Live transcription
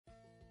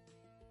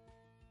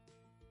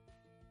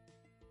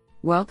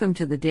Welcome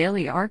to the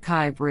Daily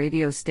Archive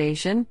radio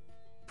station,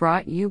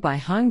 brought you by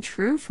Hung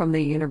Tru from the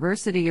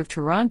University of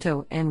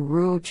Toronto and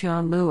Ruo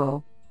Chan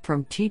Luo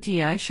from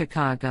TTI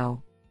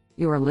Chicago.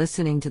 You are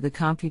listening to the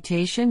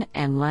Computation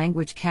and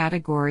Language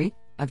category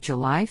of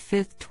July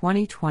 5,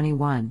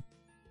 2021.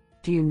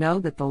 Do you know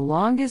that the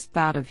longest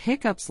bout of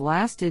hiccups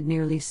lasted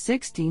nearly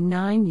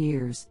 69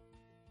 years?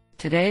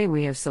 Today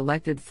we have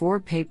selected 4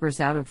 papers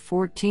out of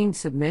 14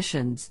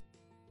 submissions.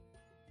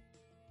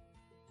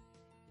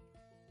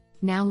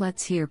 Now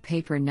let's hear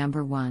paper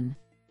number 1.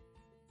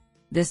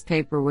 This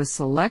paper was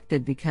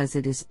selected because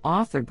it is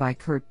authored by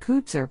Kurt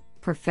Kutzer,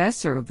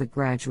 professor of the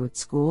Graduate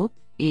School,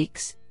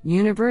 EECS,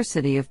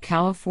 University of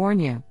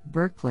California,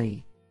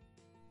 Berkeley.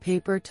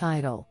 Paper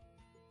title: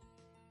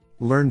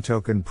 Learn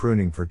Token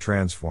Pruning for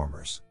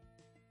Transformers.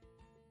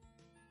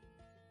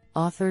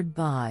 Authored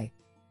by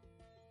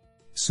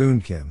Soon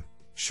Kim,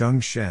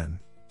 Sheng Shen,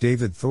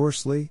 David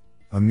Thorsley,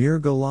 Amir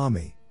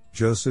Gholami,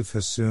 Joseph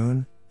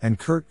Hassoun, and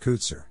Kurt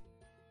Kutzer.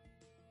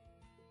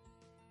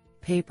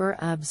 Paper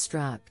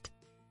abstract: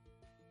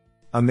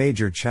 A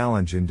major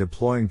challenge in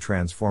deploying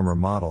transformer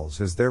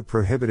models is their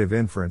prohibitive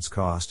inference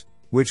cost,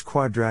 which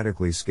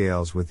quadratically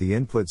scales with the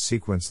input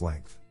sequence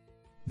length.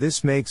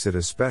 This makes it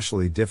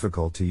especially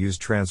difficult to use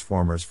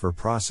transformers for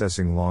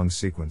processing long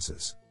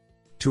sequences.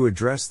 To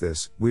address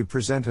this, we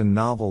present a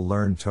novel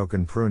learned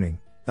token pruning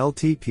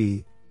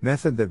 (LTP)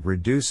 method that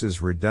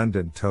reduces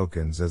redundant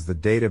tokens as the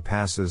data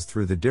passes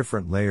through the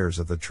different layers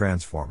of the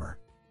transformer.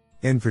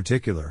 In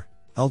particular,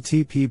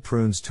 LTP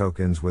prunes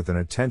tokens with an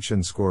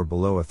attention score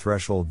below a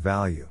threshold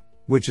value,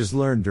 which is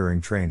learned during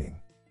training.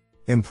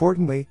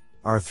 Importantly,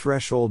 our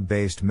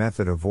threshold-based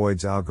method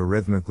avoids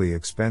algorithmically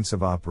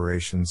expensive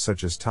operations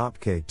such as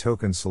top-K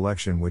token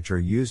selection, which are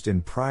used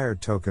in prior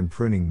token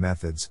pruning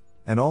methods,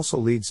 and also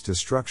leads to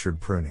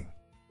structured pruning.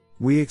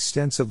 We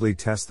extensively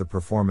test the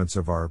performance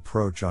of our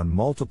approach on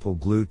multiple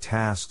glue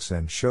tasks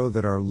and show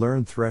that our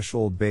learn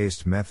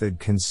threshold-based method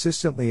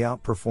consistently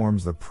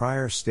outperforms the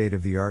prior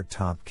state-of-the-art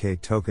top-K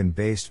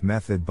token-based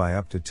method by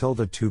up to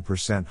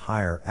 2%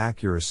 higher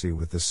accuracy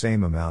with the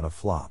same amount of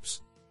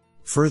flops.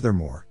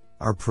 Furthermore,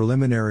 our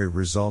preliminary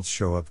results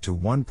show up to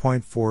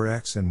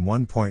 1.4x and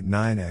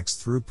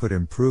 1.9x throughput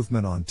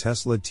improvement on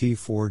Tesla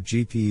T4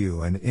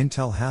 GPU and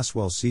Intel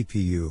Haswell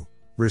CPU,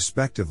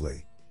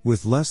 respectively,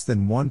 with less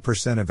than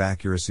 1% of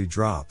accuracy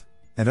drop,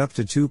 and up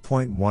to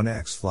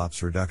 2.1x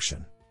flops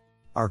reduction.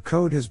 Our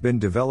code has been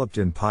developed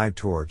in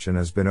PyTorch and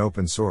has been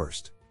open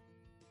sourced.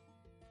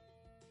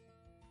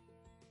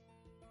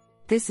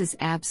 This is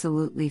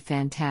absolutely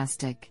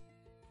fantastic.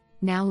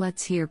 Now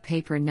let's hear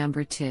paper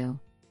number 2.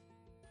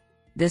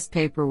 This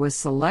paper was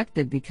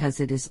selected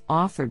because it is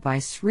authored by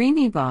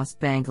Srinivas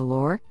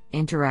Bangalore,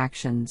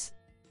 Interactions.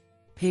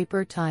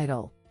 Paper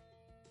title: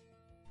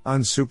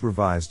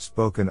 Unsupervised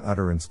Spoken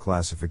Utterance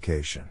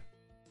Classification.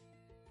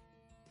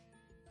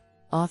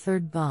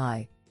 Authored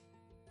by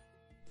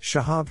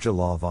Shahab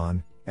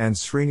Jalalvan and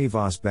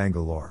Srinivas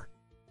Bangalore.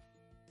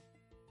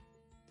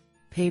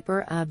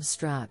 Paper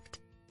abstract: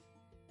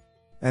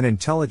 An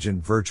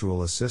intelligent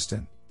virtual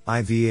assistant,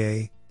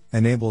 IVA,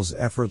 enables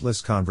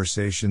effortless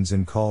conversations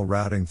in call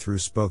routing through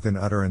spoken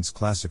utterance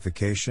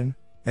classification,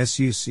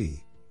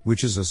 SUC,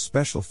 which is a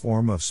special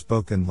form of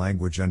spoken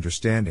language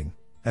understanding,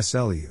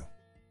 SLU.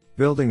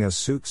 Building a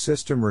SUC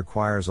system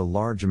requires a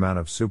large amount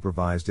of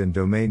supervised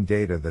in-domain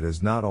data that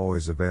is not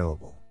always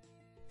available.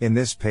 In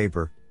this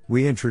paper,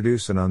 we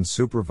introduce an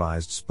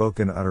unsupervised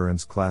spoken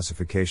utterance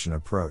classification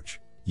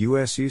approach,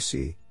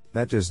 USUC,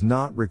 that does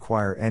not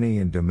require any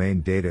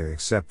in-domain data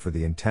except for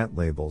the intent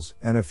labels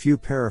and a few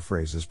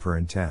paraphrases per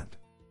intent.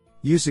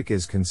 USUC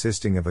is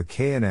consisting of a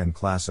KNN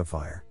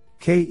classifier,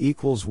 K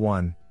equals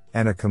 1,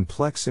 and a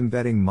complex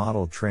embedding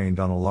model trained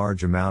on a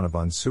large amount of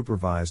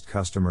unsupervised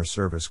customer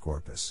service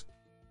corpus.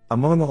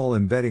 Among all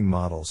embedding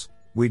models,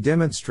 we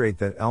demonstrate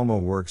that ELMO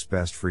works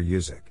best for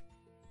USUC.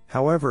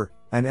 However,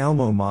 an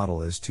ELMO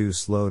model is too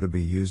slow to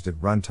be used at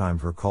runtime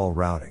for call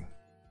routing.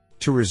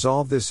 To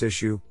resolve this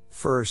issue,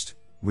 first,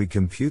 we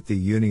compute the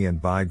uni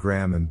and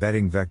bigram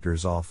embedding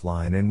vectors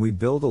offline and we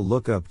build a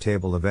lookup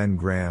table of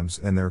n-grams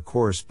and their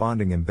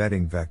corresponding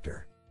embedding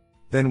vector.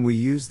 Then we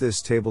use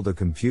this table to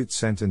compute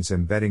sentence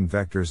embedding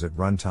vectors at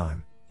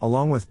runtime,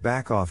 along with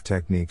backoff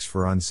techniques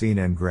for unseen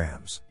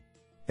n-grams.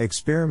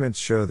 Experiments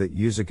show that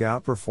USUC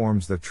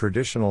outperforms the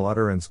traditional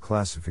utterance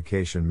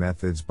classification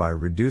methods by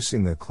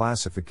reducing the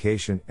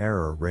classification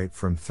error rate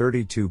from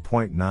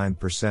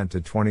 32.9% to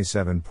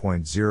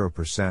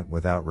 27.0%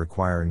 without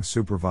requiring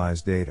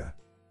supervised data.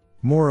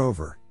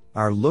 Moreover,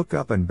 our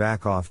lookup and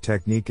backoff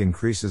technique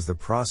increases the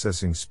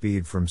processing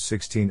speed from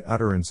 16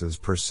 utterances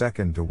per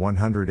second to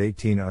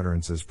 118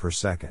 utterances per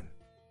second.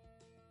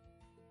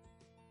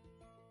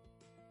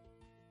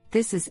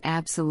 This is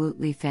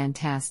absolutely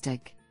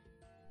fantastic.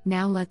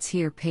 Now let's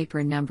hear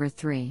paper number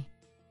 3.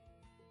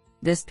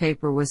 This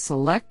paper was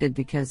selected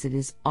because it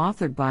is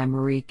authored by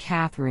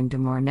Marie-Catherine de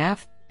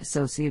Marneff,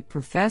 Associate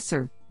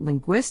Professor,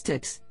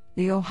 Linguistics,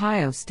 The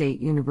Ohio State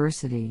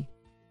University.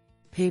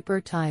 Paper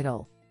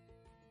title: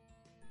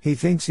 He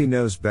thinks he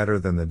knows better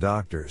than the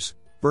doctors,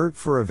 BERT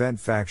for event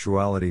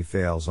factuality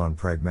fails on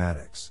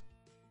pragmatics.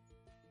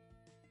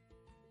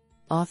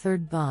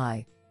 Authored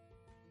by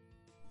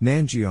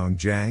Nanjiong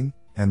Zhang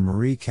and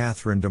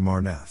Marie-Catherine de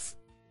Marneff.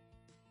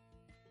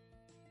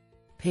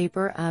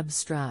 Paper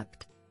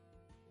abstract.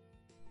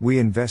 We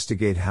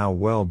investigate how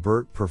well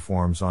BERT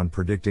performs on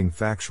predicting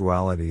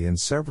factuality in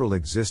several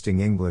existing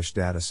English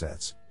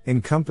datasets,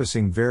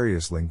 encompassing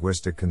various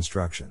linguistic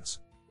constructions.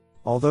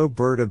 Although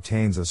BERT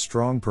obtains a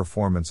strong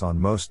performance on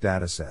most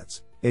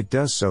datasets, it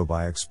does so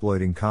by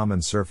exploiting common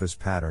surface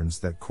patterns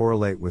that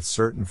correlate with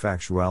certain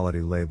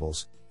factuality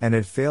labels, and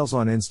it fails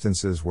on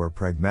instances where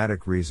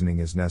pragmatic reasoning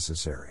is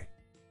necessary.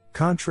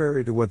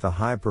 Contrary to what the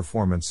high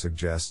performance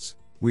suggests,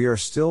 we are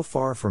still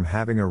far from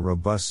having a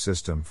robust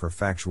system for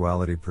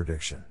factuality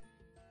prediction.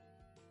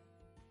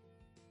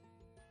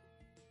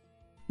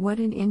 What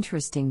an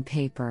interesting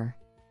paper.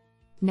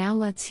 Now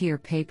let's hear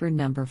paper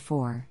number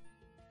 4.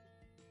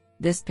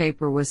 This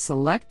paper was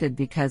selected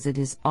because it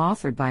is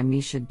authored by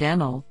Misha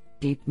Denel,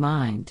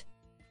 DeepMind.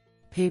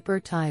 Paper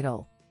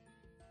title: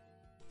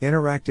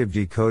 Interactive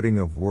Decoding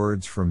of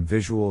Words from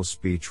Visual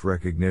Speech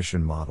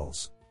Recognition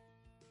Models.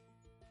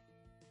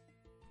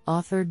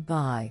 Authored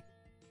by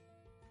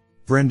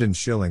Brendan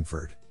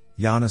Shillingford,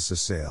 Yannis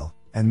Assail,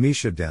 and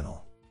Misha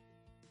Denel.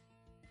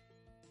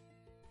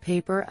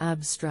 Paper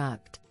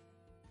abstract.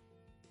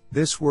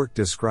 This work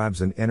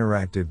describes an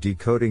interactive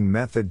decoding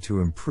method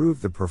to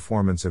improve the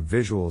performance of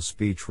visual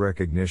speech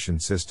recognition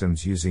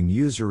systems using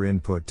user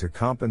input to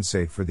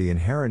compensate for the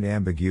inherent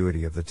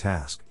ambiguity of the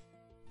task.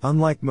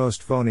 Unlike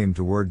most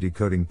phoneme-to-word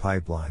decoding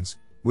pipelines,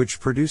 which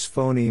produce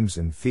phonemes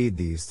and feed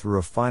these through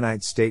a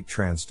finite state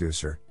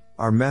transducer,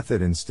 our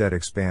method instead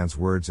expands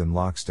words in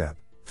lockstep,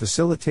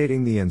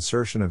 facilitating the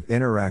insertion of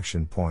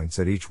interaction points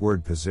at each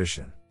word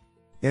position.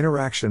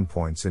 Interaction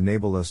points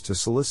enable us to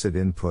solicit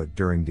input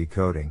during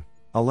decoding,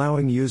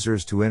 allowing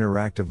users to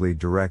interactively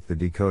direct the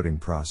decoding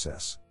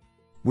process.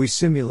 We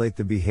simulate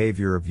the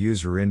behavior of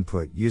user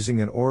input using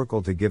an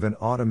oracle to give an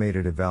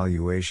automated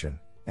evaluation,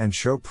 and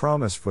show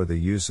promise for the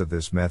use of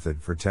this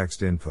method for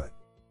text input.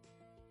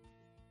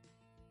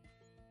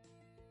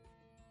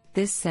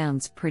 This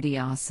sounds pretty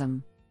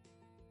awesome.